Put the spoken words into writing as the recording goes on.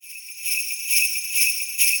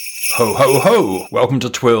Ho, ho, ho! Welcome to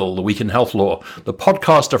TWIHL, the Week in Health Law, the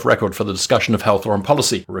podcast of record for the discussion of health law and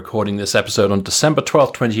policy. We're recording this episode on December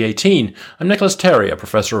 12th, 2018. I'm Nicholas Terry, a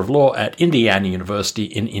professor of law at Indiana University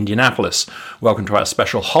in Indianapolis. Welcome to our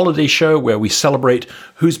special holiday show where we celebrate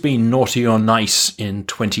who's been naughty or nice in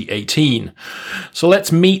 2018. So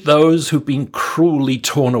let's meet those who've been cruelly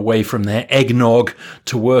torn away from their eggnog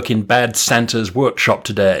to work in Bad Santa's workshop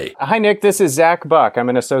today. Hi, Nick. This is Zack Buck. I'm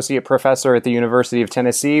an associate professor at the University of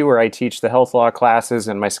Tennessee, where I teach the health law classes,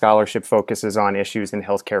 and my scholarship focuses on issues in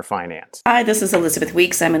healthcare finance. Hi, this is Elizabeth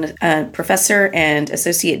Weeks. I'm a professor and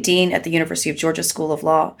associate dean at the University of Georgia School of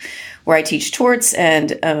Law, where I teach torts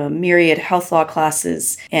and a myriad health law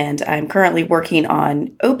classes. And I'm currently working on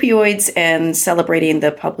opioids and celebrating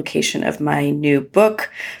the publication of my new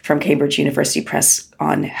book from Cambridge University Press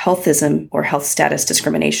on healthism or health status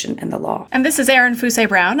discrimination in the law. And this is Erin Fuse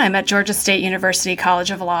Brown. I'm at Georgia State University College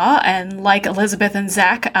of Law. And like Elizabeth and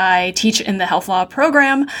Zach, I teach in the health law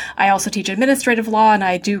program. I also teach administrative law, and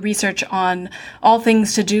I do research on all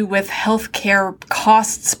things to do with healthcare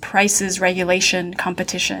costs, prices, regulation,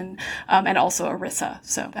 competition, and also ERISA.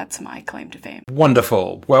 So that's my claim to fame.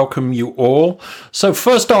 Wonderful. Welcome you all. So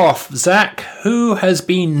first off, Zach, who has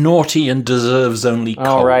been naughty and deserves only coal?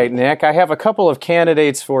 All right, Nick. I have a couple of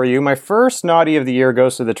candidates for you. My first naughty of the year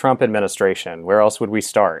goes to the Trump administration. Where else would we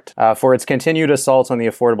start? For its continued assault on the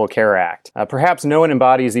Affordable Care Act. Perhaps no one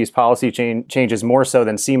embodies these policy changes more so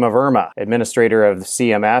than Seema Verma, administrator of the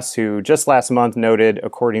CMS, who just last month noted,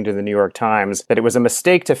 according to the New York Times, that it was a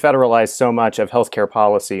mistake to federalize so much of healthcare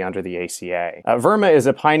policy under the ACA. Verma is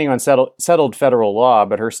opining on settled federal law,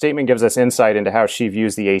 but her statement gives us insight into how she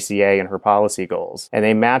views the ACA and her policy goals, and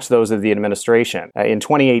they match those of the administration. In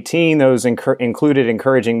 2018, those included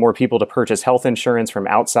encouraging more people to purchase health insurance from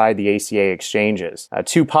outside the ACA exchanges.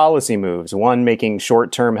 Two policy moves: one, making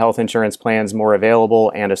short-term health insurance plans more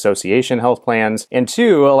available and association health plans, and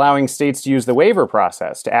two, allowing states to use the waiver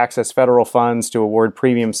process to access federal funds to award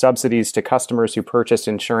premium subsidies to customers who purchased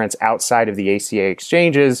insurance outside of the ACA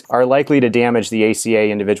exchanges, are likely to damage the ACA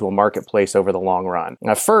individual marketplace over the long run.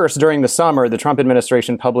 First, during the summer, the Trump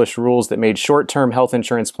administration published rules that made short-term health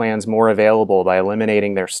insurance plans more available by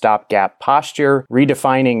eliminating their stopgap posture,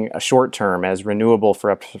 redefining a short-term as renewable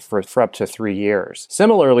for up to 3 years.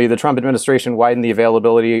 Similarly, the Trump administration widened the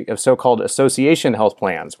availability of so-called association health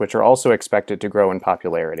plans, which are also expected to grow in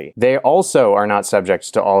popularity. They also are not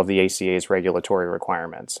subject to all of the ACA's regulatory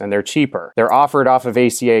requirements, and they're cheaper. They're offered off of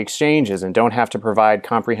ACA exchanges and don't have to provide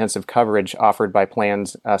comprehensive coverage offered by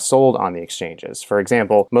plans sold on the exchanges. For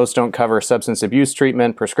example, most don't cover substance abuse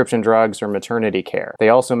treatment, prescription drugs, or maternity care. They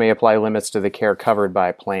also may apply limits to the care covered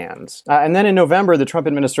by plans. And then in November, the Trump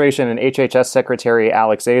administration and HHS Secretary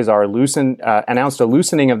Alex Azar announced a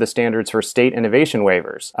loosening of the standards for state innovation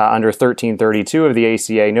waivers under 1332 of the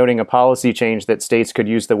ACA, noting a policy change that states could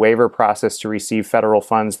use the waiver process to receive federal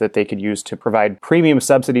funds that they could use to provide premium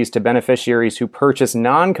subsidies to beneficiaries who purchase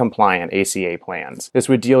non-compliant ACA plans. This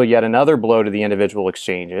would deal yet another blow to the individual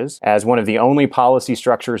exchanges, as one of the only policy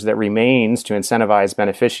structures that remains to incentivize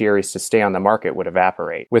beneficiaries to stay on the market would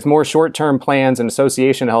evaporate. With more short-term plans and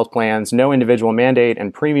association health plans, no individual mandate,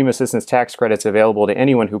 and premium assistance tax credits available to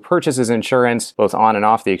anyone who purchases insurance, both on and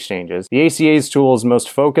off the exchanges, the ACA's tools most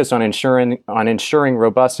focused on ensuring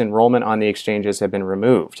robust enrollment on the exchanges have been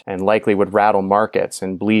removed, and likely would rattle markets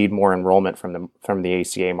and bleed more enrollment from the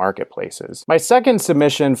ACA marketplaces. My second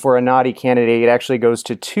submission for a naughty candidate actually goes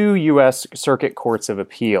to two U.S. Circuit Courts of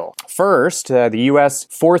Appeal. First, the U.S.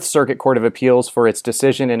 Fourth Circuit Court of Appeals for its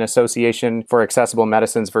decision in Association for Accessible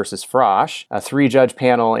Medicines versus Frosh. A three-judge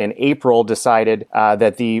panel in April decided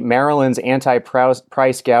that the Maryland's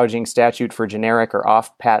anti-price gouging statute for generic or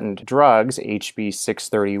off-patent drugs, HB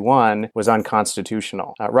 631, was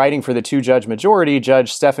unconstitutional. Writing for the two-judge majority,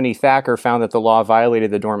 Judge Stephanie Thacker found that the law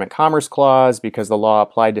violated the Dormant Commerce Clause because the law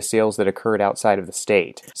applied to sales that occurred outside of the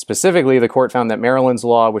state. Specifically, the court found that Maryland's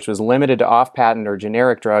law, which was limited to off-patent or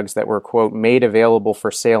generic drugs that were, quote, made available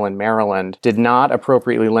for sale in Maryland, did not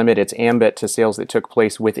appropriately limit its ambit to sales that took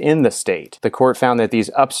place within the state. The court found that these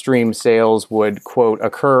upstream sales would, quote,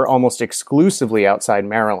 occur almost exclusively outside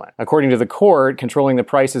Maryland. According to the court, controlling the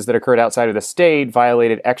prices that occurred outside of the state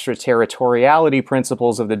violated extraterritoriality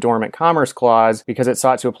principles of the Dormant Commerce Clause because it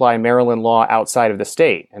sought to apply Maryland law outside of the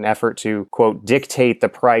state, an effort to, quote, dictate the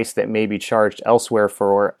price that may be charged elsewhere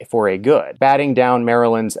for a good. Batting down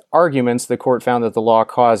Maryland's arguments, the court found that the law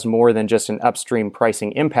caused more than just an upstream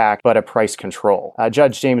pricing impact, but a price control.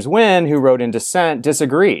 Judge James Wynn, who wrote in dissent,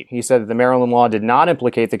 disagreed. He said that the Maryland law did not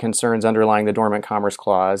implicate the concerns underlying underlying the Dormant Commerce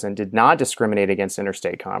Clause and did not discriminate against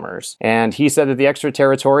interstate commerce. And he said that the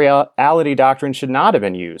extraterritoriality doctrine should not have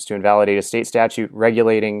been used to invalidate a state statute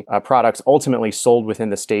regulating products ultimately sold within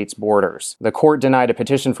the state's borders. The court denied a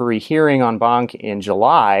petition for rehearing en banc in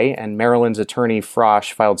July, and Maryland's attorney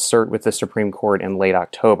Frosch filed cert with the Supreme Court in late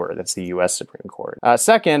October. That's the U.S. Supreme Court.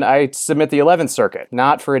 Second, I submit the 11th Circuit,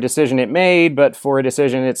 not for a decision it made, but for a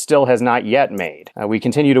decision it still has not yet made. We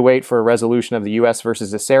continue to wait for a resolution of the U.S.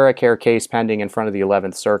 versus AseraCare case pending in front of the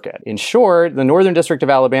 11th Circuit. In short, the Northern District of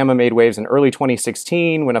Alabama made waves in early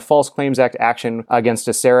 2016 when a False Claims Act action against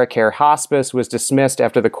AseraCare Hospice was dismissed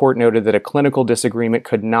after the court noted that a clinical disagreement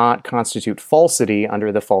could not constitute falsity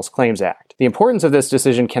under the False Claims Act. The importance of this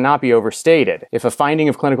decision cannot be overstated. If a finding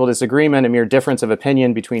of clinical disagreement, a mere difference of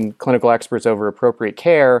opinion between clinical experts over appropriate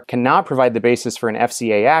care, cannot provide the basis for an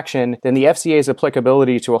FCA action, then the FCA's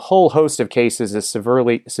applicability to a whole host of cases is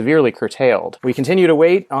severely curtailed. We continue to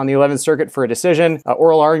wait on the 11th Circuit for a decision.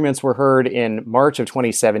 Oral arguments were heard in March of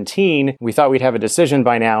 2017. We thought we'd have a decision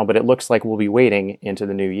by now, but it looks like we'll be waiting into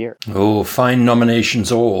the new year. Oh, fine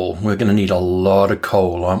nominations all. We're going to need a lot of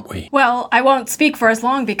coal, aren't we? Well, I won't speak for as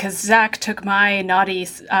long because Zach took my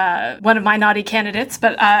one of my naughty candidates,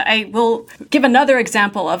 but I will give another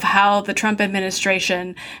example of how the Trump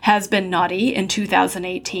administration has been naughty in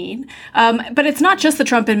 2018. But it's not just the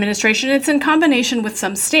Trump administration, it's in combination with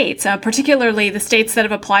some states, particularly the states that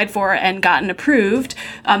have applied for and gotten approved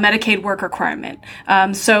Medicaid work requirement.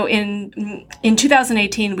 So in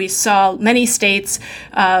 2018, we saw many states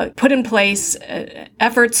put in place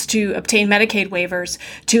efforts to obtain Medicaid waivers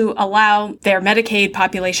to allow their Medicaid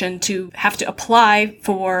population to have to apply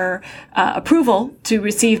for approval to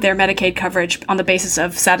receive their Medicaid coverage on the basis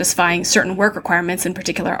of satisfying certain work requirements, in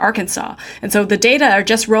particular Arkansas. And so the data are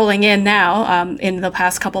just rolling in now in the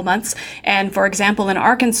past couple months. And for example, in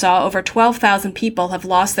Arkansas, over 12,000 people have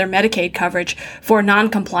lost their Medicaid coverage for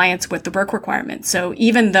non-compliance with the work requirement. So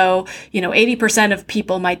even though, 80% of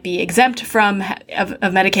people might be exempt from, of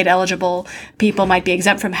Medicaid eligible people might be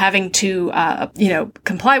exempt from having to,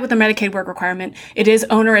 comply with the Medicaid work requirement, it is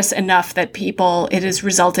onerous enough that it has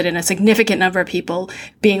resulted in a significant number of people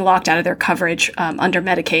being locked out of their coverage under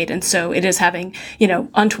Medicaid. And so it is having,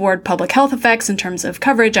 untoward public health effects in terms of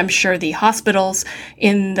coverage. I'm sure the hospitals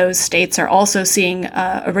in those states are also seeing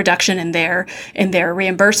a reduction in their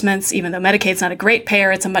reimbursements. Even though Medicaid's not a great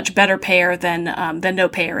payer, it's a much better payer than no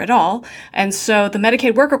payer at all. And so the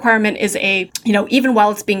Medicaid work requirement is even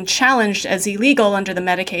while it's being challenged as illegal under the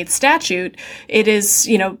Medicaid statute, it is,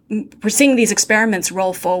 we're seeing these experiments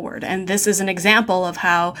roll forward. And this is an example of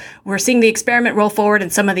how we're seeing the experiment roll forward,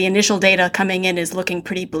 and some of the initial data coming in is looking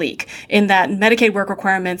pretty bleak, in that Medicaid work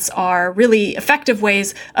requirements are really effective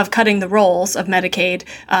ways of cutting the rolls of Medicaid,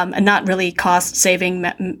 and not really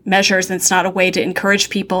cost-saving measures. And it's not a way to encourage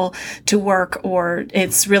people to work, or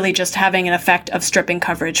it's really just having an effect of stripping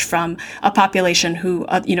coverage from a population who,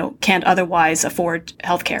 can't otherwise afford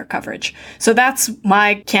healthcare coverage. So that's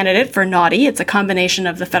my candidate for naughty. It's a combination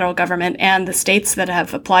of the federal government and the states that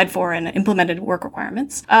have applied for and implemented work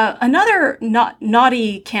requirements. Another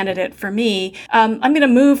naughty candidate for me, I'm going to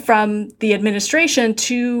move from the administration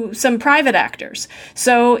to some private actors.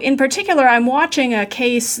 So in particular, I'm watching a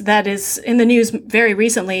case that is in the news very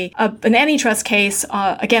recently, an antitrust case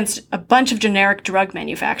against a bunch of generic drug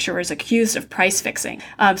manufacturers accused of price fixing.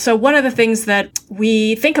 So one of the things that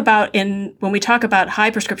we think about when we talk about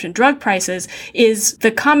high prescription drug prices is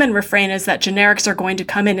the common refrain is that generics are going to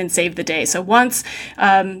come in and save the day. So once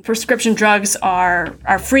prescription drugs are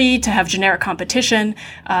free to have generic competition,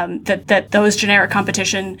 that those generic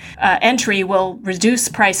competition entry will reduce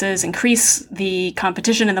prices, increase the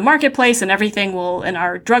competition in the marketplace, and and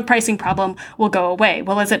our drug pricing problem will go away.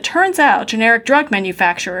 Well, as it turns out, generic drug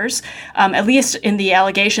manufacturers, at least in the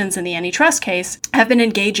allegations in the antitrust case, have been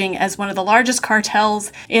engaging as one of the largest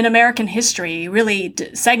cartels in American history, really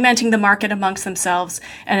segmenting the market amongst themselves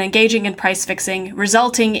and engaging in price fixing,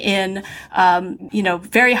 resulting in,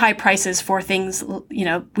 very high prices for things,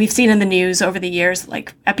 we've seen in the news over the years,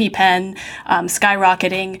 like EpiPen,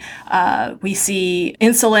 skyrocketing. We see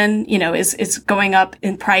insulin, is going up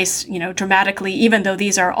in price, dramatically, even though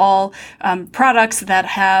these are all products that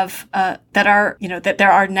have that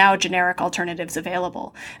there are now generic alternatives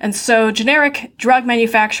available. And so generic drug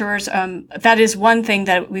manufacturers, that is one thing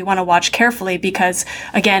that we want to watch carefully, because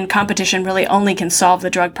again, competition really only can solve the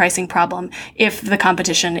drug pricing problem if the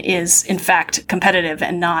competition is in fact competitive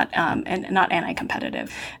and not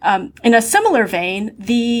anti-competitive. In a similar vein,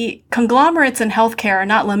 the conglomerates in healthcare are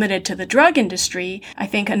not limited to the drug industry. I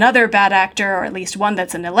think another bad actor, or at least one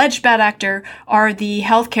that's an alleged bad actor, are the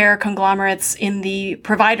healthcare conglomerates in the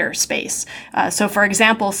provider space. So, for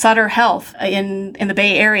example, Sutter Health in the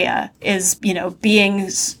Bay Area is, being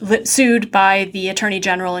sued by the Attorney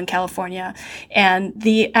General in California, and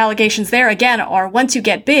the allegations there again are once you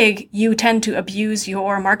get big, you tend to abuse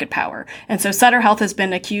your market power, and so Sutter Health has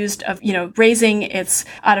been accused of, raising its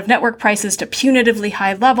out-of-network prices to punitively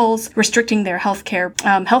high levels, restricting their health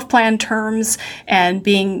plan terms, and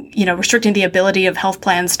being, restricting the ability of health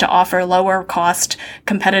plans to offer lower cost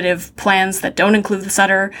competitive plans that don't include the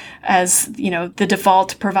Sutter as, the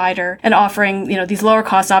default provider, and offering, these lower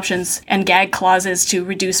cost options and gag clauses to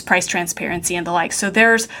reduce price transparency and the like. So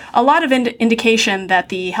there's a lot of indication that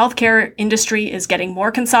the healthcare industry is getting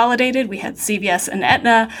more consolidated. We had CVS and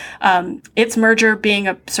Aetna, its merger being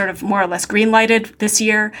a sort of more or less green-lighted this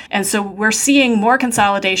year. And so we're seeing more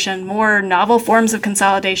consolidation, more novel forms of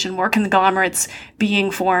consolidation, more conglomerates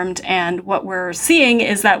being formed. And what we're seeing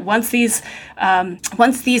is that once these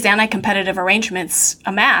anti-competitive arrangements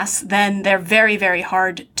amass, then they're very, very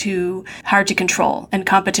hard to control. And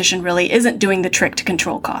competition really isn't doing the trick to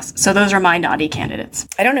control costs. So those are my naughty candidates.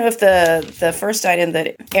 I don't know if the first item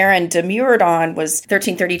that Erin demurred on was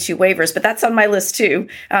 1332 waivers, but that's on my list too.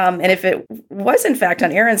 And if it was in fact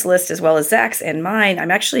on Erin's list as well as Zach's and mine,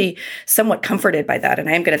 I'm actually somewhat comforted by that. And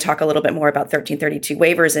I am going to talk a little bit more about 1332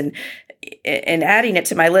 waivers. And adding it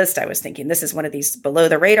to my list, I was thinking this is one of these below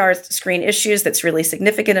the radar screen issues that's really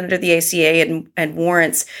significant under the ACA and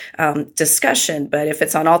warrants discussion. But if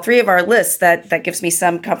it's on all three of our lists, that gives me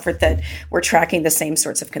some comfort that we're tracking the same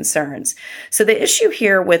sorts of concerns. So the issue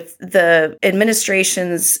here with the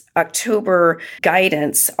administration's October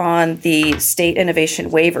guidance on the state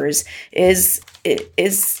innovation waivers is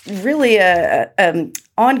really an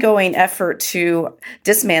ongoing effort to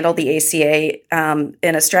dismantle the ACA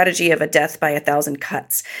in a strategy of a death by 1,000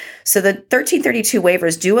 cuts. So the 1332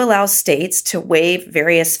 waivers do allow states to waive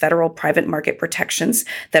various federal private market protections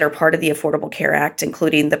that are part of the Affordable Care Act,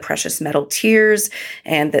 including the precious metal tiers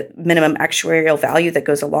and the minimum actuarial value that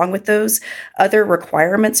goes along with those. Other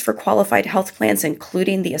requirements for qualified health plans,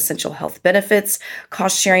 including the essential health benefits,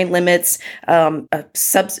 cost-sharing limits, a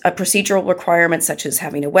procedural requirement such as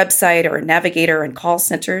having a website or a navigator and call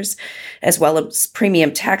centers, as well as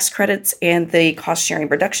premium tax credits and the cost-sharing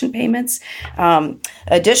reduction payments.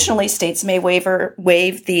 Additionally, states may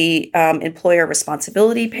waive the employer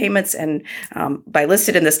responsibility payments, and by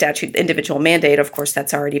listed in the statute, individual mandate, of course,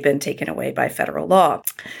 that's already been taken away by federal law.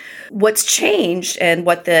 What's changed and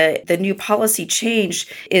what the new policy changed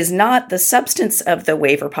is not the substance of the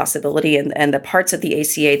waiver possibility and the parts of the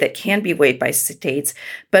ACA that can be waived by states,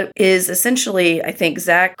 but is essentially, I think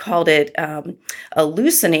Zach called it a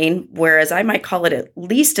loosening, whereas I might call it at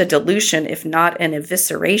least a dilution, if not an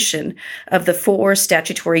evisceration, of the four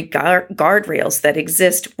statutory guardrails that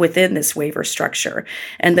exist within this waiver structure.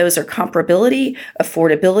 And those are comparability,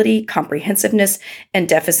 affordability, comprehensiveness, and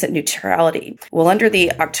deficit neutrality. Well, under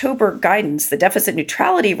the October guidance, the deficit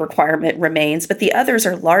neutrality requirement remains, but the others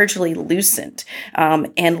are largely loosened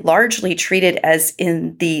and largely treated as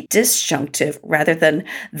in the disjunctive rather than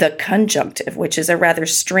the conjunctive, which is a rather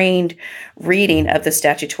strained reading of the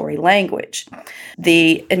statutory language.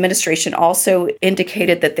 The administration also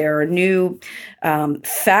indicated that there are new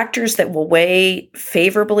factors that will weigh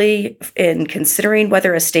favorably in considering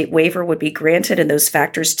whether a state waiver would be granted, and those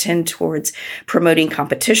factors tend towards promoting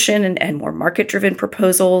competition and more market-driven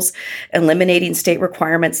proposals, eliminating state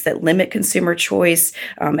requirements that limit consumer choice,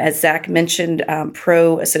 as Zach mentioned,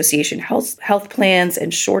 pro-association health plans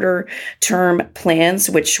and shorter-term plans,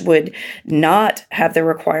 which would not have the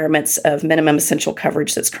requirements of minimum essential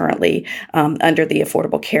coverage that's currently under the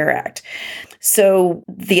Affordable Care Act. So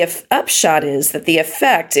the upshot is that the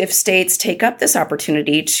effect, if states take up this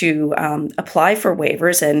opportunity to apply for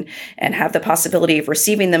waivers and have the possibility of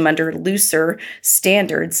receiving them under looser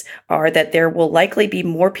standards, are that there will likely be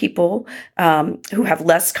more people who have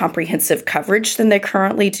less comprehensive coverage than they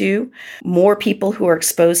currently do, more people who are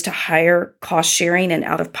exposed to higher cost sharing and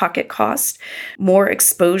out-of-pocket costs, more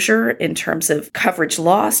exposure in terms of coverage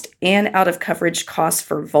lost and out-of-coverage costs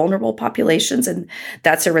for vulnerable populations. And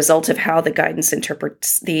that's a result of how the guidance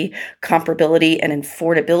interprets the comparability and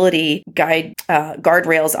affordability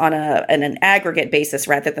guardrails on an aggregate basis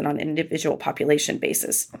rather than on an individual population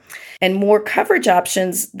basis. And more coverage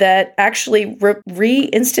options that actually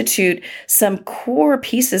reinstate institute some core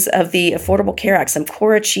pieces of the Affordable Care Act, some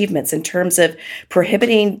core achievements in terms of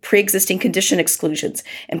prohibiting pre-existing condition exclusions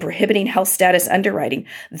and prohibiting health status underwriting.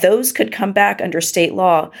 Those could come back under state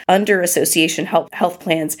law, under association health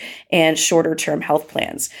plans and shorter-term health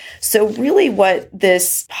plans. So really what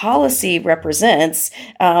this policy represents,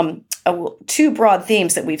 two broad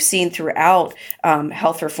themes that we've seen throughout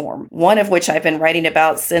health reform, one of which I've been writing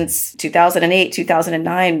about since 2008,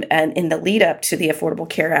 2009, and in the lead up to the Affordable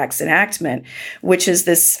Care Act's enactment, which is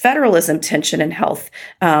this federalism tension in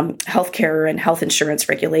healthcare and health insurance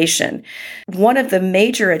regulation. One of the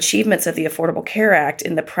major achievements of the Affordable Care Act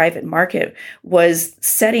in the private market was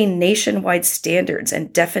setting nationwide standards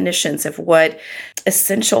and definitions of what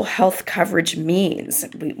essential health coverage means.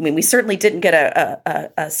 We certainly didn't get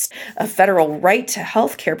a federal right to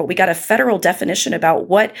health care, but we got a federal definition about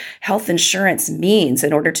what health insurance means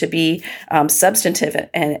in order to be substantive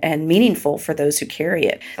and meaningful for those who carry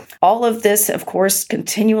it. All of this, of course,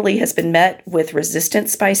 continually has been met with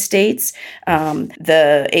resistance by states.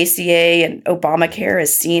 The ACA and Obamacare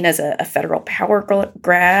is seen as a federal power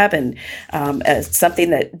grab and as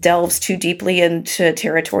something that delves too deeply into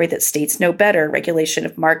territory that states know better, regulation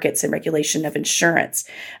of markets and regulation of insurance.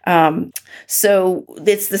 So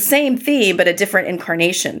it's the same theme, but a different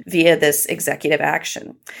incarnation via this executive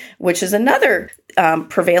action, which is another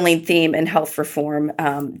prevailing theme in health reform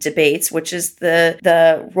debates, which is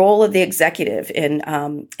the role of the executive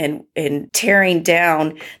in tearing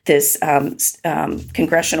down this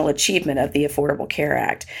congressional achievement of the Affordable Care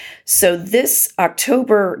Act. So this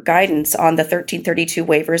October guidance on the 1332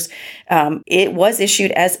 waivers, it was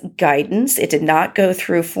issued as guidance. It did not go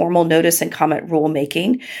through formal notice and comment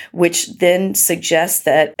rulemaking, which then suggests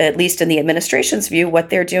that, at least in the administration's view, what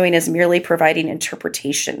they're doing is merely providing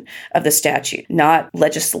interpretation of the statute, not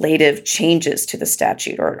legislative changes to the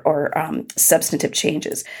statute or substantive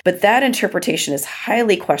changes. But that interpretation is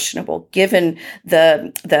highly questionable, given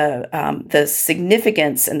the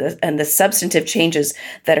significance and the substantive changes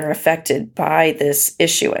that are affected by this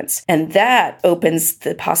issuance. And that opens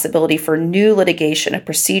the possibility for new litigation, a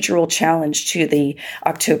procedural challenge to the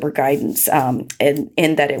October guidance,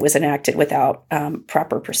 in that it was enacted without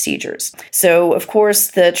proper procedures. So, of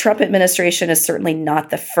course, the Trump administration is certainly not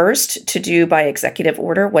the first to do by executive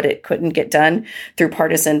order what it couldn't get done through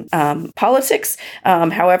partisan politics.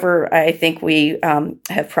 However, I think we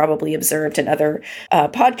have probably observed in other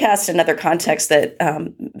podcasts and other contexts that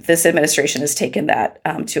this administration has taken that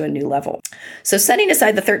to a new level. So setting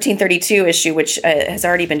aside the 1332 issue, which has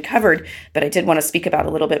already been covered, but I did want to speak about a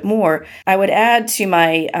little bit more, I would add to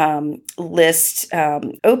my list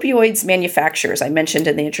opioids manufacturers. I mentioned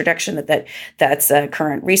in the introduction that's a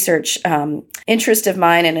current research interest of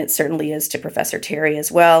mine, and it certainly is to Professor Terry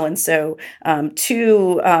as well. And so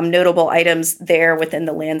two notable items there within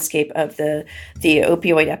the landscape of the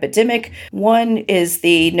opioid epidemic. One is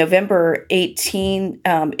the November 18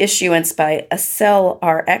 issuance by Acel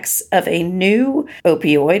RX of a new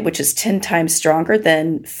opioid, which is 10 times stronger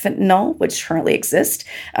than fentanyl, which currently exists.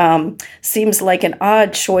 Seems like an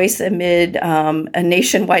odd choice amid a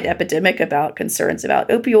nationwide epidemic about concerns about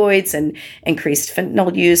opioids and increased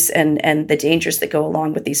fentanyl use and the dangers that go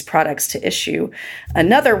along with these products to issue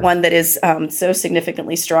another one that is so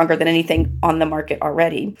significantly stronger than anything on the market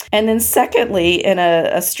already. And then secondly, in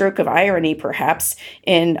a stroke of irony, perhaps,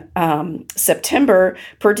 in September,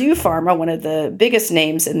 Purdue Pharma, one of the biggest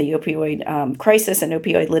names in the opioid crisis and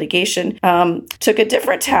opioid litigation, took a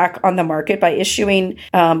different tack on the market by issuing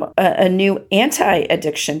a new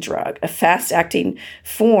anti-addiction drug, a fast-acting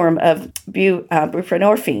form of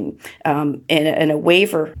buprenorphine in a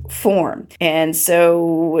waiver form. And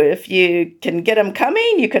so if you can get them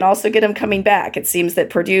coming, you can also get them coming back. It seems that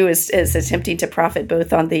Purdue is attempting to profit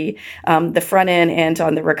both on the front end and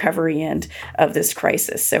on the recovery end of this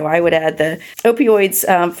crisis. So I would add the opioids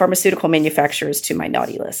pharmaceutical manufacturers to my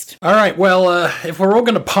naughty list. All right. Well, if we're all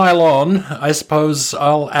going to pile on, I suppose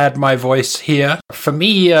I'll add my voice here. For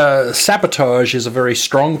me, sabotage is a very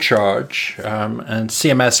strong charge, and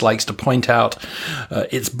CMS likes to point out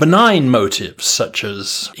its benign motives, such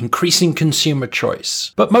as increasing consumer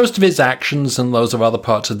choice. But most of its actions and those of other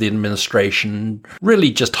parts of the administration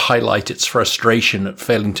really just highlight its frustration at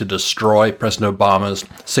failing to destroy President Obama's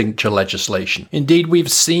signature legislation. Indeed,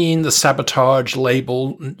 we've seen the sabotage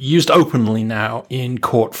label used openly now in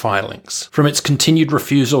court filings. From its continued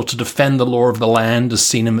refusal to defend the law of the land, as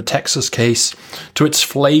seen in the Texas case, to its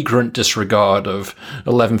flagrant disregard of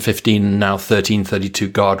 1115 and now 1332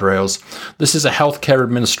 guardrails, this is a healthcare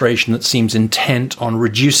administration that seems intent on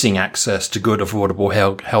reducing access to good, affordable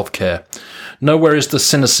healthcare, Nowhere is the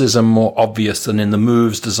cynicism more obvious than in the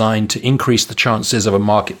moves designed to increase the chances of a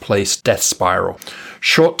marketplace death spiral.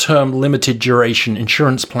 Short-term, limited-duration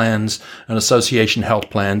insurance plans and association health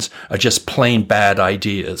plans are just plain bad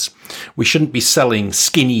ideas. We shouldn't be selling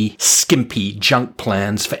skinny, skimpy junk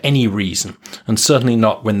plans for any reason, and certainly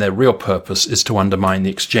not when their real purpose is to undermine the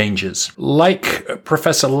exchanges. Like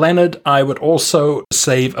Professor Leonard, I would also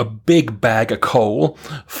save a big bag of coal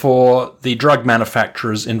for the drug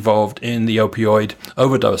manufacturers involved in the opioid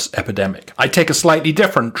overdose epidemic. I take a slightly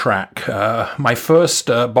different track. My first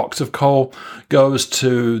box of coal goes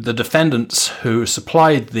to the defendants who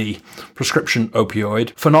supplied the prescription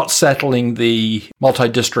opioid for not settling the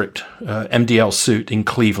multi-district MDL suit in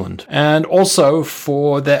Cleveland, and also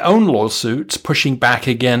for their own lawsuits pushing back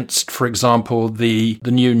against, for example, the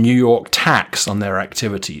new New York tax on their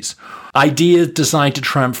activities. Ideas designed to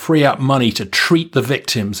try and free up money to treat the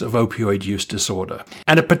victims of opioid use disorder.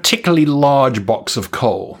 And a particularly large box of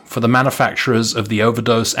coal for the manufacturers of the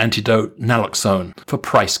overdose antidote naloxone for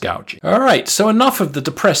price gouging. All right, so enough of the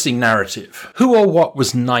depressing narrative. Who or what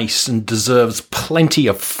was nice and deserves plenty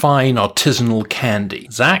of fine artisanal candy?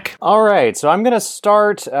 Zach? All right, so I'm going to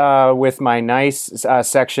start with my nice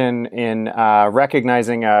section in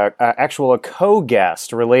recognizing a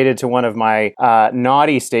co-guest related to one of my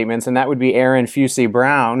naughty statements, and that would be Erin Fuse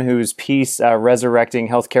Brown, whose piece Resurrecting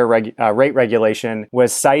Healthcare Rate Regulation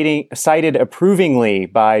was cited approvingly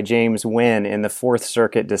by James Wynn in the Fourth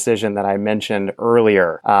Circuit decision that I mentioned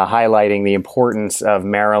earlier, highlighting the importance of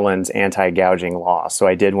Maryland's anti-gouging law. So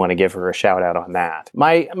I did want to give her a shout out on that.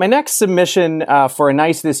 My next submission for a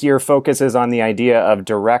nice this year focuses on the idea of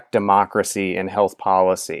direct democracy in health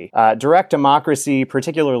policy. Direct democracy,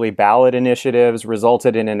 particularly ballot initiatives,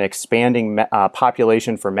 resulted in an expanding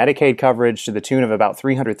population for Medicaid coverage to the tune of about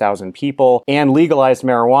 300,000 people, and legalized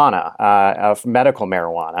marijuana, medical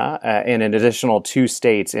marijuana, in an additional 2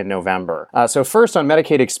 states in November. So first on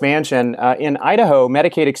Medicaid expansion, in Idaho,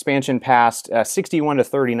 Medicaid expansion passed 61 to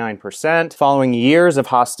 39%, following years of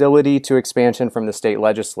hostility to expansion from the state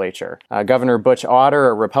legislature. Governor Butch Otter,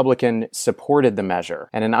 a Republican, supported the measure.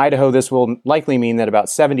 And in Idaho, this will likely mean that about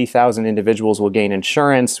 70,000 individuals will gain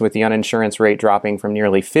insurance, with the uninsurance rate dropping from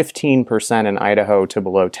nearly 15% in Idaho to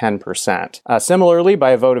below 10%. Similarly,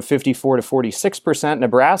 by a vote of 54 to 46%,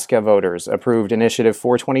 Nebraska voters approved Initiative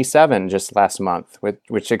 427 just last month,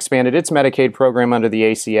 which expanded its Medicaid program under the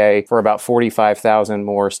ACA for about 45,000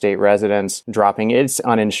 more state residents, dropping its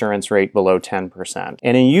uninsurance rate below 10%.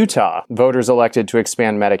 And in Utah, voters elected to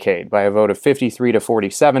expand Medicaid by a vote of 53 to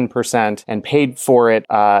 47% and paid for it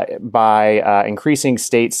by increasing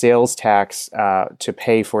state sales tax to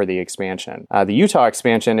pay for the expansion. The Utah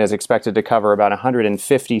expansion is expected to cover about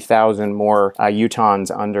 150,000 more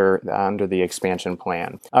Utahns under the expansion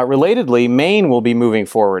plan. Relatedly, Maine will be moving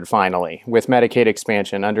forward finally with Medicaid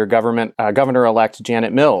expansion under Governor-elect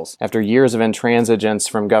Janet Mills after years of intransigence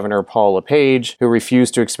from Governor Paul LePage, who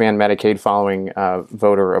refused to expand Medicaid following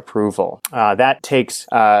voter approval. That takes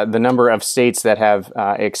the number of states that have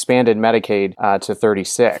expanded Medicaid to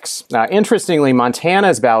 36. Interestingly,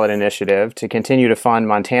 Montana's ballot initiative to continue to fund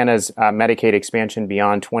Montana's Medicaid expansion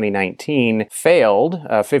beyond 2019 failed,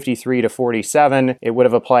 53 to 47. It would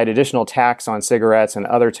have applied additional tax on cigarettes and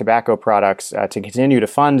other tobacco products to continue to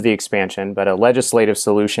fund the expansion, but a legislative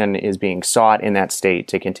solution is being sought in that state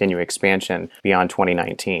to continue expansion beyond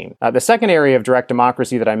 2019. The second area of direct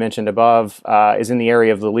democracy that I mentioned above is in the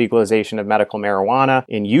area of the legalization of medical marijuana.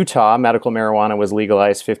 In Utah, medical marijuana was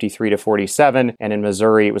legalized 53 to 47, and in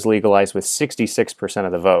Missouri, it was legalized with 66%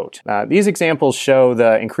 of the vote. These examples show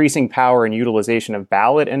the increasing power and utilization of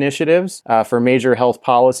ballot initiatives for major health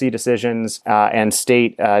policy decisions and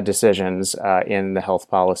state decisions in the health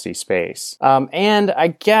policy space. And I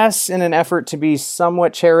guess in an effort to be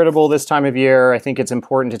somewhat charitable this time of year, I think it's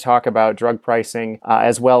important to talk about drug pricing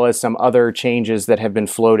as well as some other changes that have been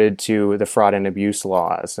floated to the fraud and abuse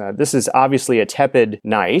laws. This is obviously a tepid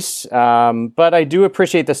nice, but I do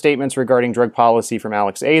appreciate the statements regarding drug policy from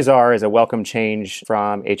Alex Azar as a welcome change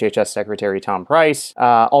from HHS Secretary Tom Price.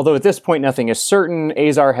 Although at this point nothing is certain,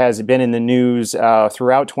 Azar has been in the news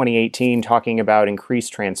throughout 2018 talking about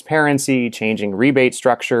increased transparency, changing rebate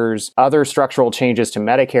structures, other structural changes to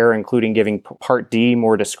Medicare, including giving Part D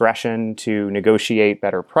more discretion to negotiate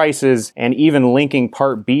better prices, and even linking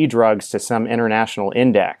Part B drugs to some international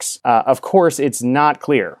index. Of course, it's not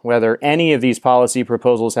clear whether any of these policy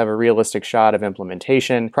proposals have a realistic shot of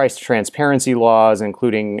implementation. Price transparency laws,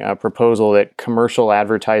 including a proposal that commercial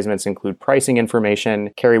advertisements include pricing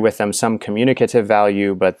information, carry with them some communicative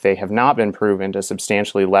value, but they have not been proven to substantially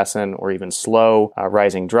substantially lessen or even slow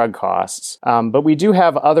rising drug costs. But we do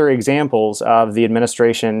have other examples of the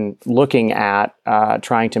administration looking at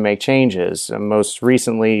trying to make changes. Most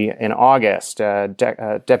recently, in August,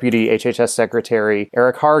 Deputy HHS Secretary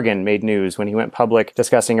Eric Hargan made news when he went public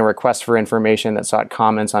discussing a request for information that sought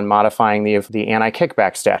comments on modifying the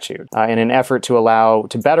anti-kickback statute in an effort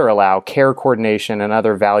to better allow care coordination and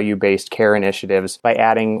other value-based care initiatives by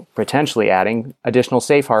potentially adding additional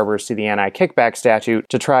safe harbors to the anti-kickback statute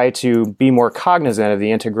to try to be more cognizant of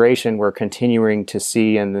the integration we're continuing to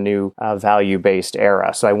see in the new value-based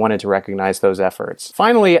era. So I wanted to recognize those efforts.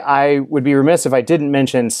 Finally, I would be remiss if I didn't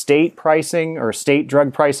mention state pricing or state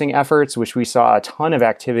drug pricing efforts, which we saw a ton of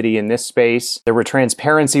activity in this space. There were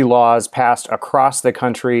transparency laws passed across the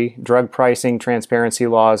country, drug pricing transparency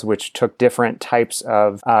laws, which took different types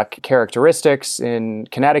of characteristics. In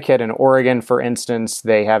Connecticut and Oregon, for instance,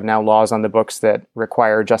 they have now laws on the books that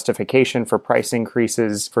require justification for price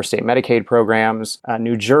increases for state Medicaid programs.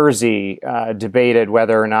 New Jersey debated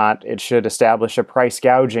whether or not it should establish a price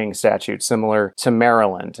gouging statute similar to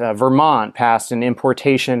Maryland. Vermont passed an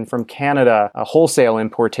importation from Canada, a wholesale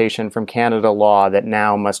importation from Canada law that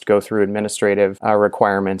now must go through administrative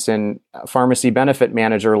requirements. And pharmacy benefit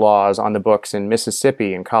manager laws on the books in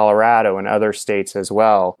Mississippi and Colorado and other states as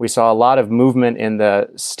well. We saw a lot of movement in the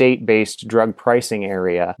state-based drug pricing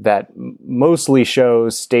area that mostly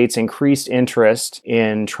shows states' increased interest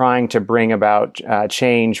in trying to bring about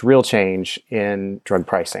real change in drug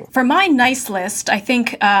pricing. For my nice list, I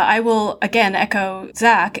think I will again echo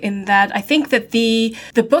Zack in that I think that the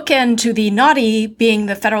bookend to the naughty being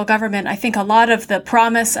the federal government, I think a lot of the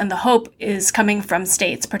promise and the hope is coming from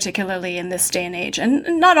states, particularly in this day and age.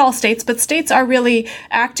 And not all states, but states are really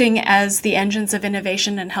acting as the engines of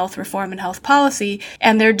innovation and health reform and health policy.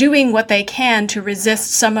 And they're doing what they can to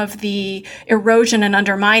resist some of the erosion and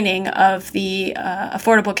undermining of the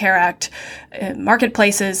Affordable Care Act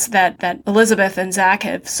marketplaces that Elizabeth and Zack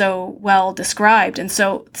have so well described. And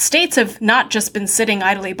so states have not just been sitting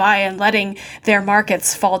idly by and letting their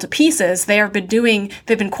markets fall to pieces. They've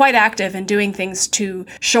been quite active in doing things to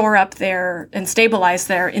shore up and stabilize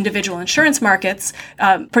their individual insurance markets,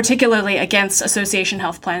 particularly against association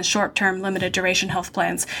health plans, short-term limited duration health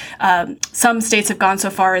plans. Some states have gone so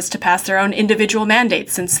far as to pass their own individual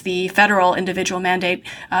mandates, since the federal individual mandate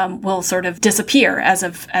will sort of disappear as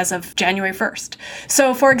of January 1st.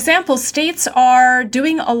 So, for example, states are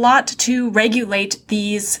doing a lot to regulate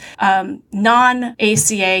these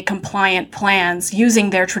non-ACA compliant plans using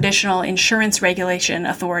their traditional insurance regulation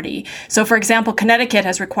authority. So, for example, Connecticut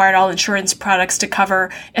has required all insurance products to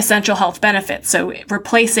cover essential health benefits, so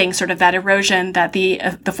replacing sort of that erosion that the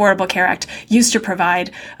Affordable Care Act used to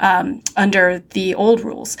provide under the old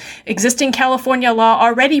rules. Existing California law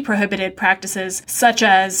already prohibited practices such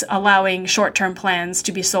as allowing short-term plans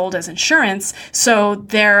to be sold as insurance, so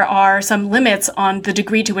there are some limits on the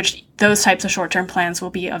degree to which those types of short-term plans will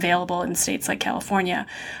be available in states like California.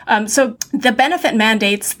 So the benefit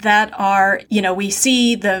mandates that are, we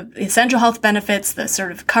see the essential health benefits, the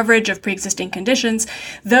sort of coverage of pre-existing conditions,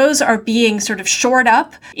 those are being sort of shored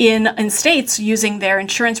up in states using their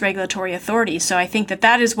insurance regulatory authority. So I think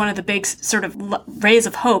that is one of the big sort of rays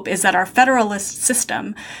of hope, is that our federalist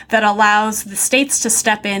system that allows the states to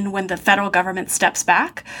step in when the federal government steps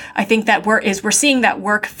back. I think that we're seeing that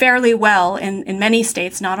work fairly well in many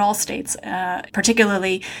states, not all states.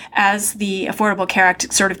 Particularly as the Affordable Care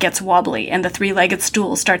Act sort of gets wobbly and the three-legged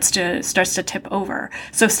stool starts to tip over.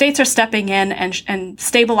 So states are stepping in and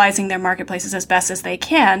stabilizing their marketplaces as best as they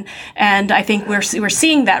can. And I think we're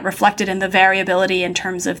seeing that reflected in the variability in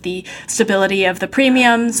terms of the stability of the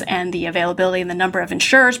premiums and the availability and the number of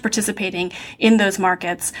insurers participating in those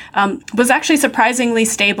markets was actually surprisingly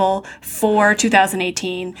stable for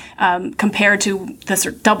 2018 compared to the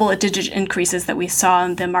sort of double-digit increases that we saw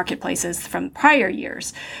in the marketplaces from prior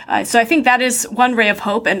years. So I think that is one ray of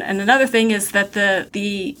hope. And another thing is that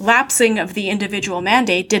the lapsing of the individual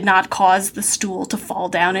mandate did not cause the stool to fall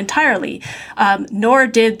down entirely, nor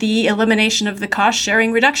did the elimination of the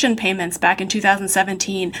cost-sharing reduction payments back in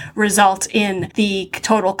 2017 result in the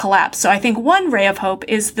total collapse. So I think one ray of hope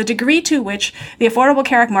is the degree to which the Affordable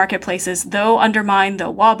Care Act marketplaces, though undermined,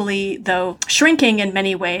 though wobbly, though shrinking in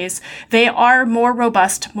many ways, they are more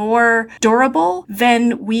robust, more durable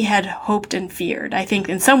than we had hoped and feared. I think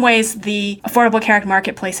in some ways the Affordable Care Act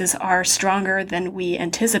marketplaces are stronger than we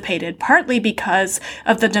anticipated, partly because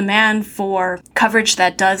of the demand for coverage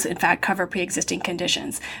that does in fact cover pre-existing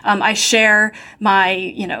conditions. I share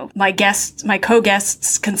my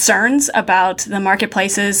co-guests' concerns about the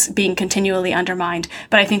marketplaces being continually undermined,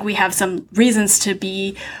 but I think we have some reasons to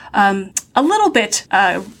be a little bit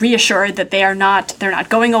reassured that they're not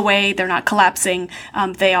going away, they're not collapsing,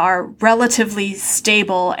 they are relatively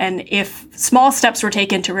stable, and if small steps were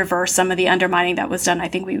taken to reverse some of the undermining that was done, I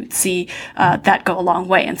think we would see that go a long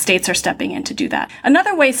way, and states are stepping in to do that.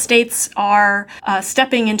 Another way states are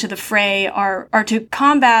stepping into the fray are to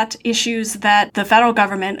combat issues that the federal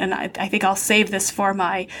government, and I think I'll save this for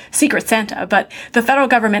my Secret Santa, but the federal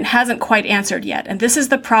government hasn't quite answered yet. And this is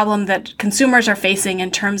the problem that consumers are facing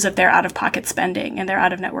in terms of their out-of-pocket spending and their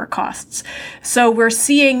out-of-network costs. So we're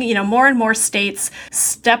seeing, more and more states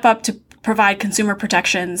step up to provide consumer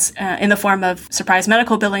protections in the form of surprise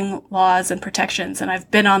medical billing laws and protections. And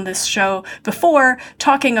I've been on this show before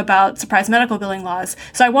talking about surprise medical billing laws,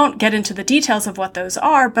 so I won't get into the details of what those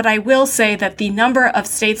are, but I will say that the number of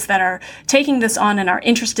states that are taking this on and are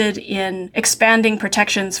interested in expanding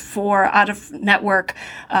protections for out-of-network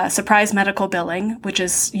surprise medical billing, which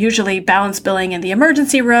is usually balance billing in the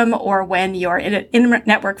emergency room or when you're in an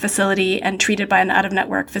in-network facility and treated by an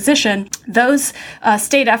out-of-network physician, those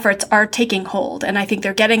state efforts are taking hold. And I think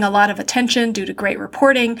they're getting a lot of attention due to great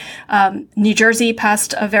reporting. New Jersey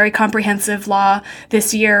passed a very comprehensive law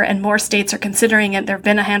this year, and more states are considering it. There have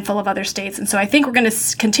been a handful of other states. And so I think we're going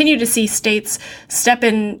to continue to see states step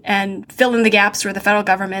in and fill in the gaps where the federal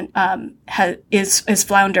government is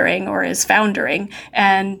floundering or is foundering.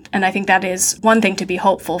 And I think that is one thing to be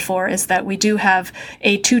hopeful for, is that we do have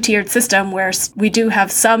a two-tiered system where we do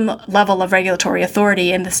have some level of regulatory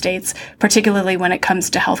authority in the states, particularly when it comes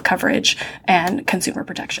to health coverage and consumer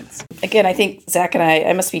protections. Again, I think Zack and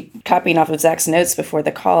I must be copying off of Zack's notes before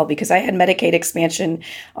the call, because I had Medicaid expansion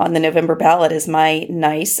on the November ballot as my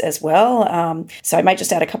NICE as well. So I might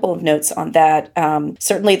just add a couple of notes on that.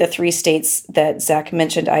 Certainly the three states that Zack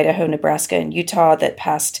mentioned, Idaho, Nebraska, and Utah, that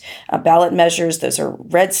passed ballot measures. Those are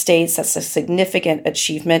red states. That's a significant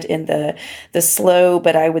achievement in the slow,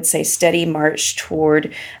 but I would say steady march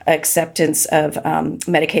toward acceptance of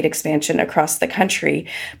Medicaid expansion across the country.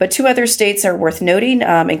 But two other states are worth noting,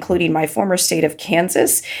 including my former state of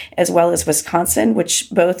Kansas, as well as Wisconsin, which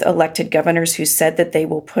both elected governors who said that they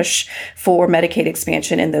will push for Medicaid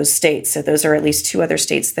expansion in those states. So those are at least two other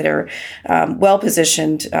states that are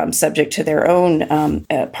well-positioned, subject to their own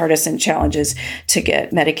partisan challenges, to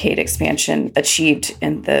get Medicaid expansion achieved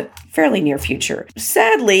in the fairly near future.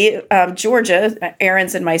 Sadly, Georgia,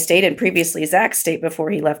 Erin's in my state and previously Zack's state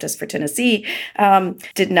before he left us for Tennessee,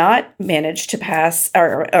 did not manage to pass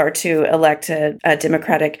or to elect a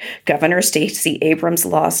Democratic governor. Stacey Abrams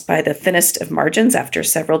lost by the thinnest of margins after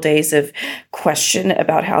several days of question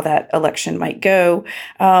about how that election might go.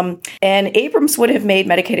 And Abrams would have made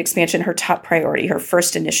Medicaid expansion her top priority, her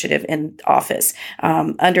first initiative in office.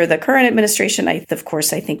 Under the current administration, I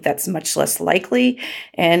think that's much less likely.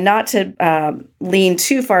 And not to lean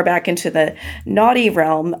too far back into the naughty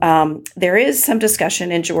realm, there is some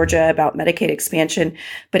discussion in Georgia about Medicaid expansion,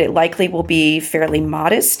 but it likely will be fairly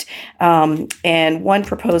modest. And one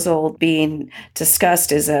proposal being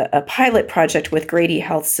discussed is a pilot project with Grady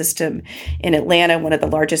Health System in Atlanta, one of the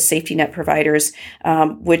largest safety net providers,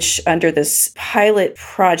 which under this pilot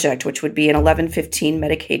project, which would be an 1115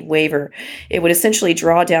 Medicaid waiver, it would essentially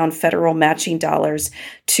draw down federal matching dollars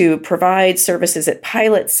to provide services at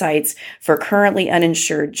pilot sites for currently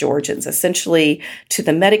uninsured Georgians, essentially to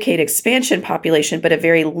the Medicaid expansion population, but a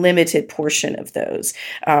very limited portion of those.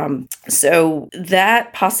 So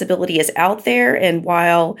that possibility is out there. And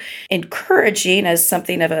while encouraging as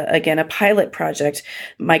something of a pilot project,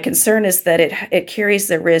 my concern is that it carries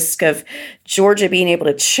the risk of Georgia being able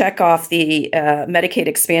to check off the Medicaid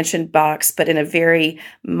expansion box, but in a very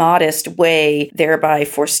modest way, thereby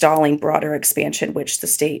forestalling broader expansion, which the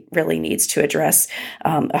state really needs to address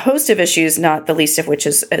a host of issues, not the least of which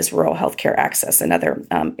is rural healthcare access, another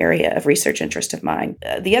area of research interest of mine.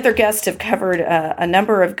 The other guests have covered a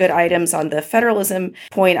number of good items on the federalism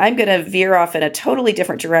point. I'm going to veer off in a totally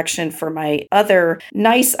different direction for my other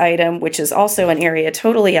nice item, which is also an area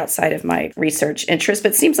totally outside of my research interest,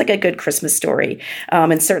 but seems like a good Christmas story,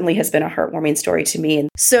 and certainly has been a heartwarming story to me. And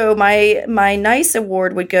so my nice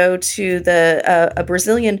award would go to a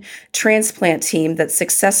Brazilian transplant team that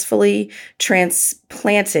successfully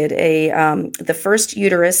transplanted the first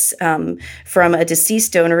uterus from a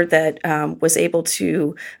deceased donor that was able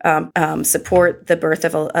to support the birth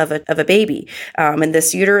of a baby. And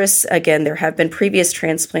this uterus, again, there have been previous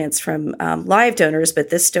transplants from live donors, but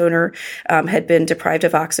this donor had been deprived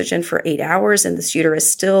of oxygen for 8 hours, and this uterus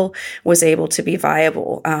still was able to be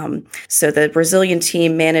viable. So the Brazilian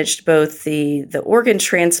team managed both the organ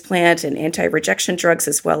transplant and anti-rejection drugs,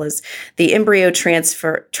 as well as the embryo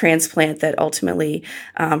transplant that ultimately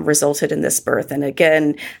resulted in this birth. And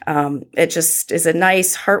again, it just is a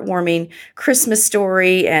nice, heartwarming Christmas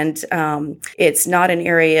story. And it's not an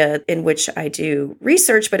area in which I do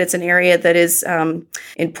research, but it's an area that is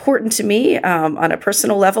important to me on a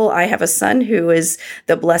personal level. I have a son who is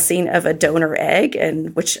the blessing of a donor egg,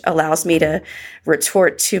 and which allows me to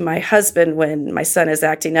retort to my husband when my son is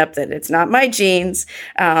acting up that it's not my genes.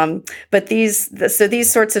 But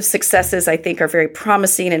these sorts of successes, I think, are very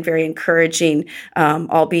promising and very encouraging,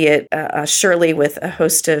 albeit surely with a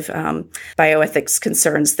host of bioethics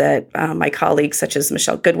concerns that my colleagues such as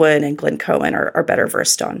Michelle Goodwin and Glenn Cohen are better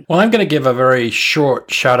versed on. Well, I'm going to give a very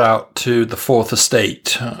short shout out to the Fourth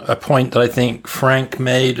Estate, a point that I think Frank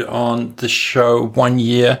made on the show one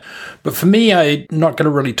year. But for me, I'm not going to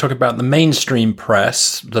really talk about the mainstream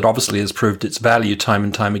press that obviously has proved its value time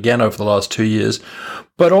and time again over the last 2 years,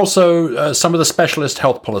 but also some of the specialist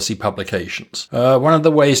health policy publications. One of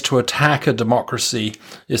the ways to attack a democracy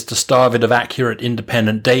is to starve it of accurate,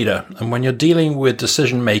 independent data. And when you're dealing with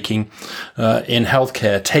decision-making in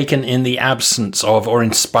healthcare taken in the absence of or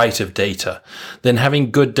in spite of data, then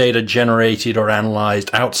having good data generated or analyzed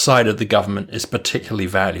outside of the government is particularly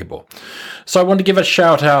valuable. So I want to give a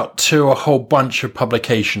shout out to a whole bunch of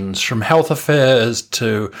publications, from Health Affairs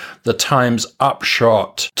to the Times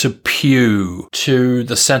Upshot to Pew to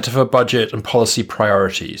the Center for Budget and Policy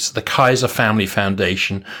Priorities, the Kaiser Family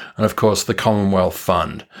Foundation, and of course the Commonwealth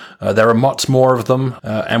Fund. There are lots more of them,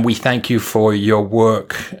 and we thank you for your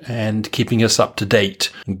work and keeping us up to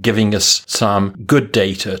date and giving us some good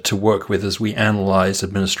data to work with as we analyze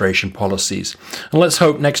administration policies. And let's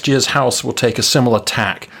hope next year's House will take a similar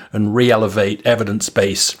tack and re-elevate evidence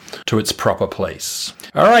base to its proper place.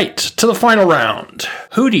 All right, to the final round.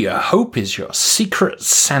 Who do you hope is your secret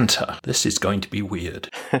Santa? This is going to be weird.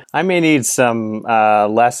 I may need some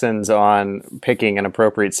lessons on picking an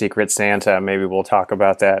appropriate secret Santa. Maybe we'll talk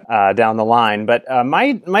about that down the line. But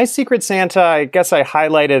my secret Santa, I guess I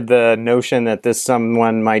highlighted the notion that this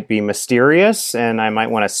someone might be mysterious and I might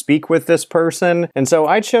want to speak with this person. And so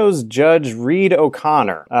I chose Judge Reed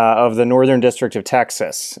O'Connor of the Northern District of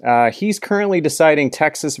Texas. He's currently deciding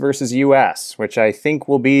Texas versus U.S., which I think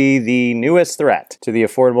will be the newest threat to the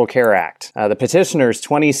Affordable Care Act. The petitioners,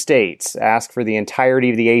 20 states, ask for the entirety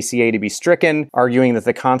of the ACA to be stricken, arguing that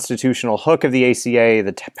the constitutional hook of the ACA,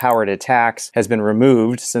 the power to tax, has been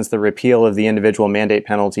removed since the repeal of the individual mandate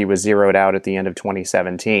penalty was zeroed out at the end of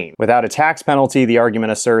 2017. Without a tax penalty, the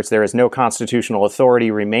argument asserts there is no constitutional authority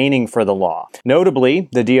remaining for the law. Notably,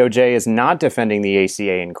 the DOJ is not defending the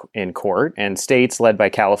ACA in court, and states led by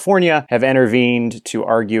California have intervened to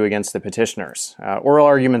argue against the petitioners. Oral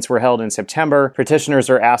arguments were held in September. Petitioners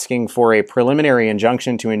are asking for a preliminary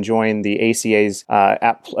injunction to enjoin the ACA's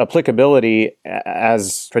applicability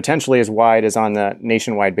as potentially as wide as on the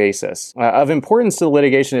nationwide basis. Of importance to the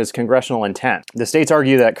litigation is congressional intent. The states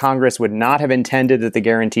argue that Congress would not have intended that the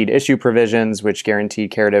guaranteed issue provisions, which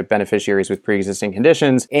guaranteed care to beneficiaries with pre-existing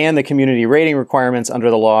conditions, and the community rating requirements under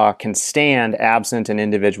the law can stand absent an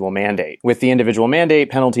individual mandate. With the individual mandate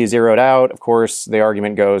penalty zeroed out, of course, the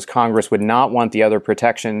argument goes Congress would not want the other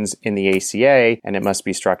protections in the ACA, and it must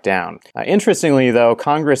be struck down. Interestingly, though,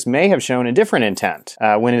 Congress may have shown a different intent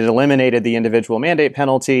when it eliminated the individual mandate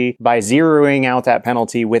penalty by zeroing out that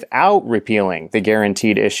penalty without repealing the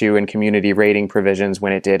guaranteed issue and community rating provisions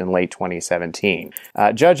when it did in late 2017.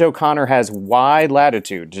 Judge O'Connor has wide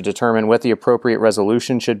latitude to determine what the appropriate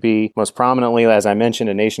resolution should be, most prominently, as I mentioned,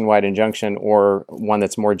 a nationwide injunction or one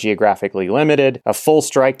that's more geographically limited, a full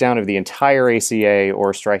strike down of the entire ACA,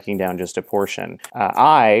 or striking down just a portion.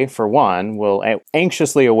 I, for one, will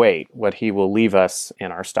anxiously await what he will leave us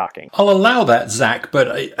in our stocking. I'll allow that, Zach,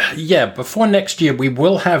 but before next year, we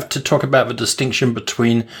will have to talk about the distinction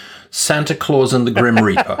between Santa Claus and the Grim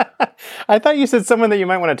Reaper. I thought you said someone that you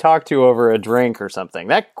might want to talk to over a drink or something.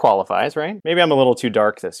 That qualifies, right? Maybe I'm a little too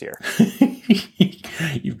dark this year.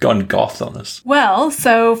 You've gone goth on us. Well,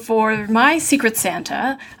 so for my Secret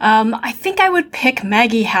Santa, I think I would pick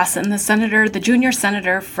Maggie Hassan, the junior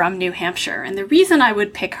senator from New Hampshire. And the reason I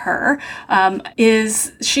would pick her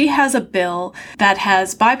is she has a bill that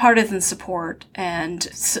has bipartisan support and,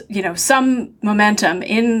 some momentum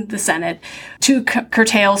in the Senate to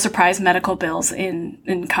curtail surprise medical bills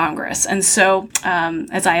in Congress. And so,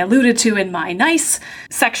 as I alluded to in my nice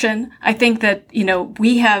section, I think that,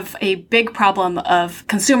 we have a big problem of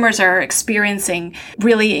consumers are experiencing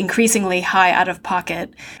really increasingly high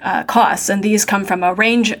out-of-pocket costs. And these come from a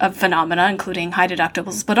range of phenomena, including high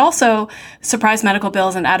deductibles, but also surprise medical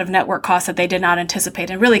bills and out-of-network costs that they did not anticipate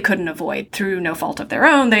and really couldn't avoid through no fault of their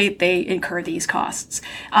own. They incur these costs.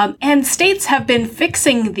 And states have been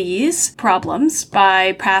fixing these problems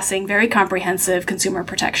by passing very comprehensive consumer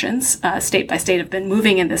protections. State by state have been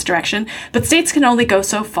moving in this direction, but states can only go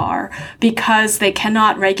so far because they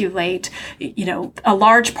cannot regulate, a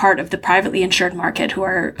large part of the privately insured market who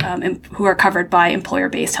are covered by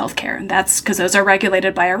employer-based healthcare, and that's because those are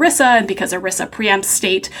regulated by ERISA, and because ERISA preempts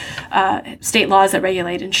state laws that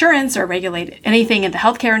regulate insurance or regulate anything in the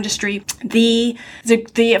healthcare industry. The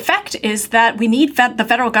effect is that we need the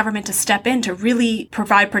federal government to step in to really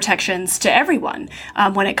provide protections to everyone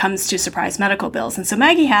when it comes to surprise medical bills. And so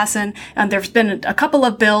Maggie Hassan, there's been a couple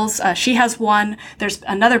of bills. She has one. There's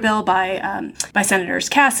another bill by Senators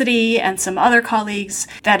Cassidy and some other colleagues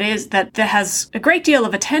that has a great deal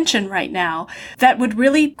of attention right now that would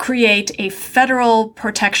really create a federal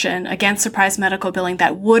protection against surprise medical billing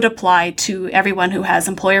that would apply to everyone who has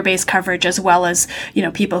employer-based coverage as well as,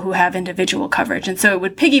 people who have individual coverage. And so it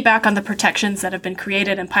would piggyback on the protections that have been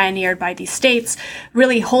created and pioneered by these states,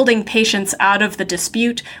 really holding patients out of the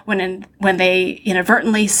dispute when they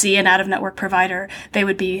inadvertently see an out-of-network provider. They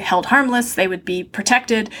would be held harmless, they would be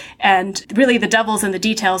protected, and really the devil's in the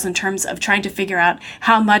details in terms of trying to figure out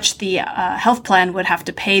how much the health plan would have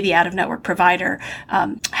to pay the out-of-network provider.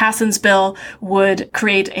 Hassan's bill would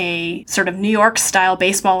create a sort of New York-style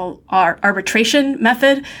baseball arbitration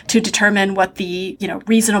method to determine what the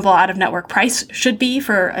reasonable out-of-network price should be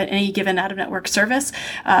for any given out-of-network service.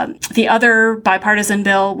 The other bipartisan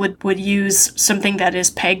bill would use something that is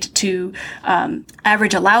pegged to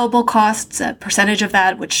average allowable costs, a percentage of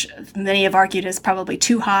that, which many have argued is probably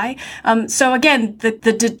too high. So again,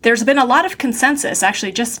 there's been a lot of consensus,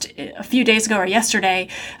 actually just a few days ago or yesterday,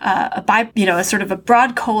 a sort of a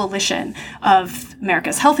broad coalition of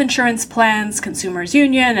America's health insurance plans, Consumers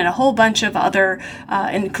Union, and a whole bunch of other,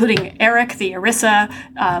 including ERIC, the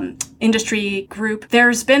ERISA industry group.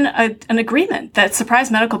 There's been an agreement that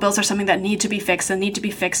surprise medical bills are something that need to be fixed and need to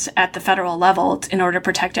be fixed at the federal level in order to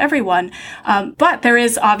protect everyone. But there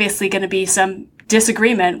is obviously going to be some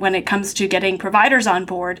disagreement when it comes to getting providers on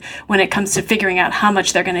board, when it comes to figuring out how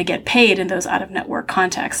much they're going to get paid in those out-of-network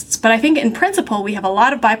contexts. But I think in principle, we have a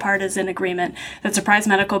lot of bipartisan agreement that surprise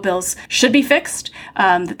medical bills should be fixed,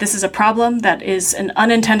 that this is a problem that is an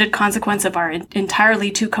unintended consequence of our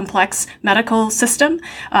entirely too complex medical system.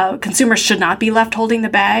 Consumers should not be left holding the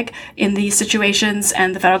bag in these situations,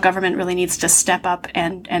 and the federal government really needs to step up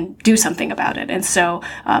and do something about it. And so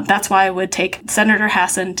that's why I would take Senator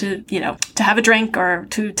Hassan to have a drink or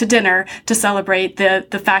to dinner to celebrate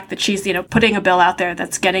the fact that she's putting a bill out there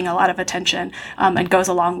that's getting a lot of attention and goes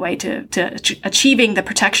a long way to achieving the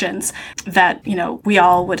protections that we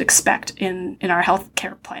all would expect in our health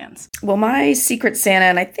care plans. Well, my Secret Santa,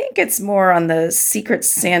 and I think it's more on the Secret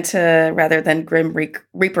Santa rather than Grim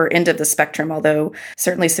Reaper end of the spectrum, although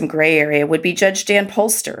certainly some gray area, would be Judge Dan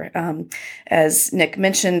Polster. As Nick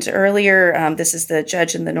mentioned earlier, this is the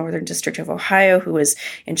judge in the Northern District of Ohio who is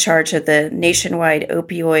in charge of the nationwide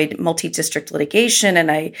opioid multi-district litigation.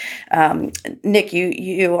 And Nick,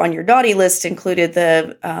 you on your naughty list included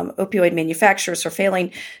the opioid manufacturers for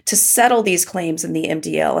failing to settle these claims in the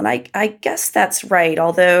MDL. And I guess that's right,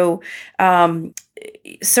 although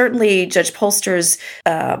certainly Judge Polster's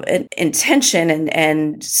intention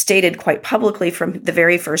and stated quite publicly from the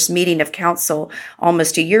very first meeting of counsel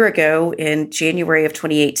almost a year ago in January of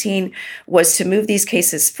 2018 was to move these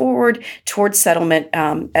cases forward towards settlement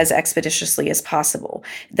as expeditiously as possible.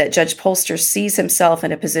 That Judge Polster sees himself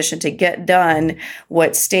in a position to get done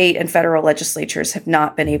what state and federal legislatures have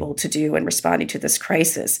not been able to do in responding to this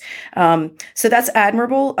crisis. So that's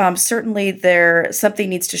admirable. Certainly something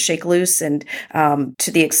needs to shake loose, and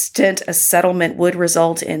to the extent a settlement would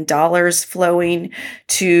result in dollars flowing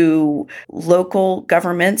to local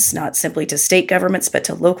governments, not simply to state governments, but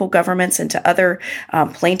to local governments and to other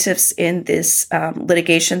plaintiffs in this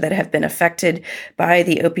litigation that have been affected by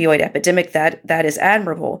the opioid epidemic, that is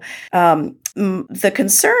admirable. The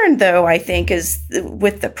concern, though, I think, is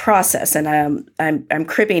with the process, and I'm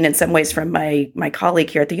cribbing in some ways from my colleague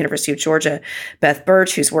here at the University of Georgia, Beth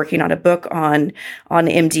Birch, who's working on a book on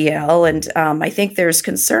MDL, and I think there's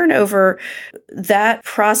concern over that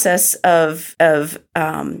process of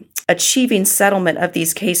achieving settlement of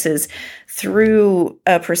these cases through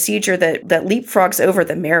a procedure that leapfrogs over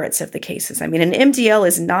the merits of the cases. I mean, an MDL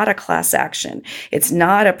is not a class action. It's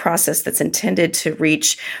not a process that's intended to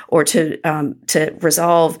reach or to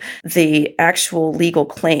resolve the actual legal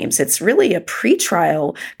claims. It's really a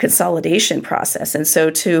pretrial consolidation process. And so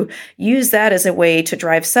to use that as a way to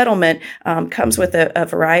drive settlement comes with a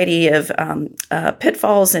variety of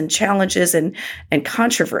pitfalls and challenges and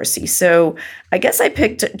controversy. So I guess I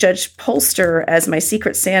picked Judge Polster as my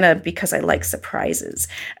secret Santa because I like surprises.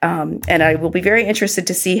 And I will be very interested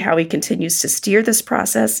to see how he continues to steer this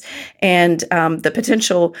process and the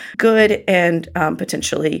potential good and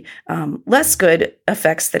potentially less good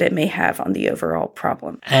effects that it may have on the overall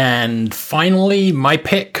problem. And finally, my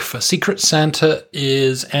pick for Secret Santa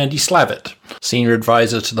is Andy Slavitt, Senior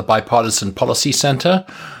Advisor to the Bipartisan Policy Center,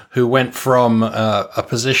 who went from a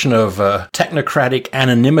position of technocratic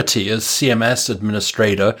anonymity as CMS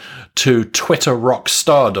administrator to Twitter rock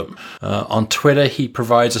stardom. On Twitter, he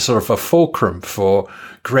provides a sort of a fulcrum for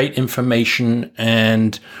great information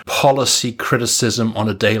and policy criticism on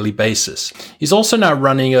a daily basis. He's also now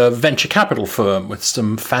running a venture capital firm with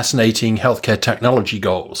some fascinating healthcare technology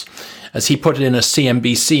goals. As he put it in a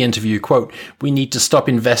CNBC interview, quote, "We need to stop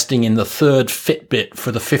investing in the third Fitbit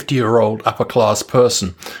for the 50-year-old upper-class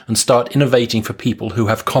person and start innovating for people who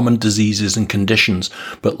have common diseases and conditions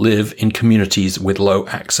but live in communities with low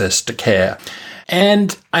access to care."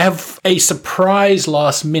 And I have a surprise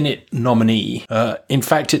last-minute nominee. In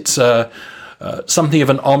fact, it's something of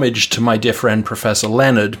an homage to my dear friend, Professor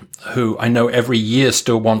Leonard, who I know every year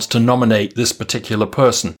still wants to nominate this particular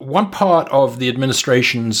person. One part of the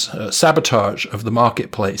administration's sabotage of the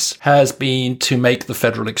marketplace has been to make the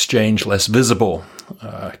federal exchange less visible,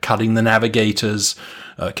 cutting the navigators,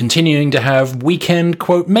 continuing to have weekend,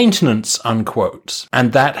 quote, maintenance, unquote.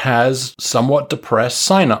 And that has somewhat depressed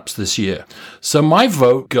signups this year. So my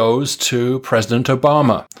vote goes to President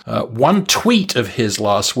Obama. One tweet of his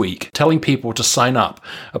last week telling people to sign up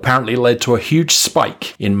apparently led to a huge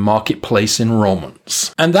spike in marketplace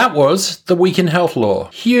enrollments. And that was the Week in Health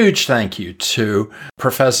Law. Huge thank you to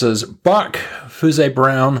Professors Buck, Fuse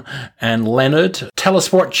Brown, and Leonard. Tell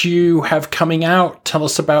us what you have coming out. Tell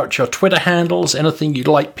us about your Twitter handles, anything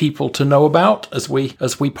you'd like people to know about as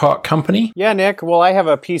we part company. Yeah, Nick. Well, I have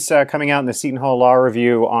a piece coming out in the Seton Hall Law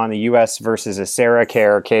Review on the U.S. versus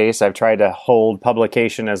AseraCare case. I've tried to hold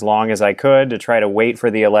publication as long as I could to try to wait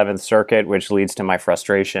for the 11th Circuit, which leads to my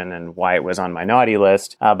frustration and why it was on my naughty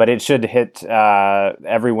list. But it should hit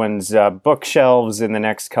everyone's bookshelves in the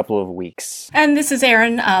next couple of weeks. And this is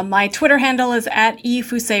Erin. My Twitter handle is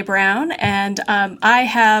 @EFuseBrown, and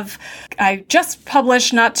I just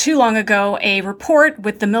published not too long ago a report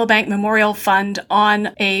with the Milbank Memorial Fund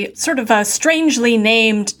on a sort of a strangely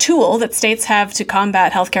named tool that states have to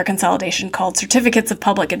combat healthcare consolidation called Certificates of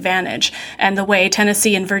Public Advantage, and the way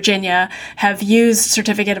Tennessee and Virginia have used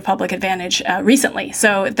Certificate of Public Advantage recently.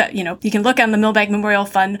 So that, you can look on the Milbank Memorial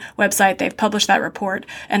Fund website. They've published that report,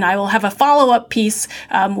 and I will have a follow-up piece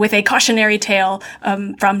with a cautionary tale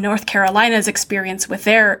from North Carolina's experience with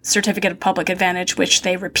their Certificate of Public Advantage, which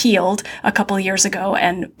they repealed a couple of years ago,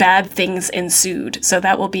 and bad things ensued. So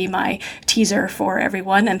that will be my teaser for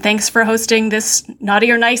everyone. And thanks for hosting this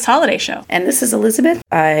Naughty or Nice holiday show. And this is Elizabeth.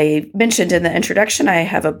 I mentioned in the introduction, I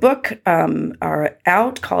have a book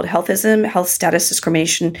out called Healthism, Health Status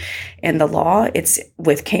Discrimination and the Law. It's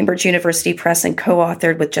with Cambridge University Press and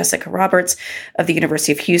co-authored with Jessica Roberts of the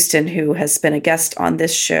University of Houston, who has been a guest on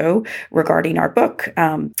this show regarding our book.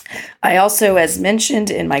 I also, as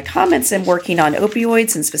mentioned in my comments, am working on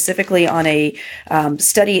opioids and specifically on a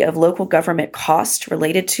study of local government cost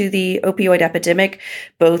related to the opioid epidemic,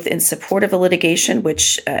 both in support of the litigation,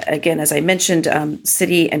 which, again, as I mentioned,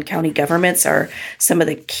 city and county governments are some of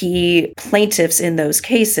the key plaintiffs in those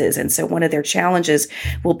cases. And so one of their challenges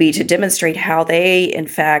will be to demonstrate how they, in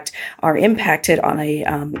fact, are impacted on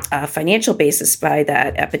a financial basis by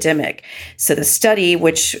that epidemic. So the study,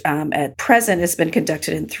 which at present has been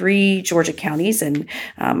conducted in 3 Georgia counties, and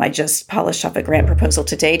I just polished off a grant proposal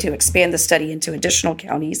today to expand the study into additional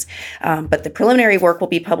counties. But the preliminary work will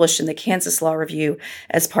be published in the Kansas Law Review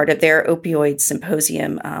as part of their opioid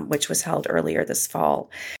symposium, which was held earlier this fall.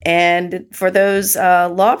 And for those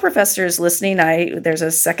law professors listening, there's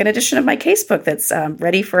a second edition of my casebook that's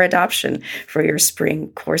ready for adoption for your spring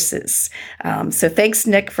courses. So thanks,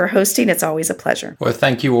 Nick, for hosting. It's always a pleasure. Well,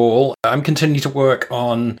 thank you all. I'm continuing to work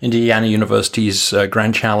on Indiana University's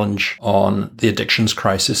Grand Challenge on the addictions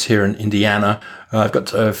crisis here in Indiana. I've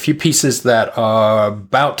got a few pieces that are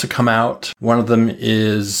about to come out. One of them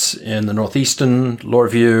is in the Northeastern Law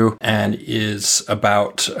Review and is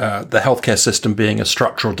about the healthcare system being a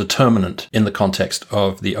structural determinant in the context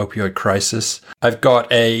of the opioid crisis. I've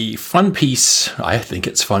got a fun piece, I think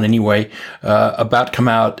it's fun anyway, about to come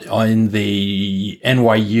out in the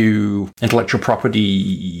NYU Intellectual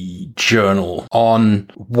Property Journal on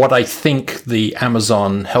what I think the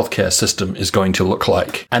Amazon healthcare system is going to look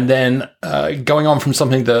like. And then going on from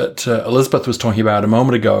something that Elizabeth was talking about a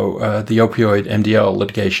moment ago, the opioid MDL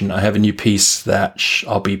litigation, I have a new piece that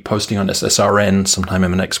I'll be posting on SSRN sometime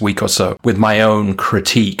in the next week or so with my own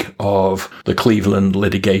critique of the Cleveland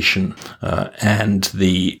litigation and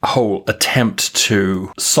the whole attempt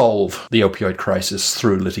to solve the opioid crisis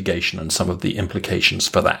through litigation and some of the implications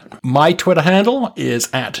for that. My Twitter handle is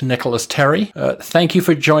 @NicholasTerry. Thank you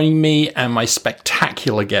for joining me and my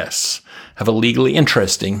spectacular guests. Have a legally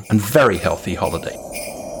interesting and very healthy holiday.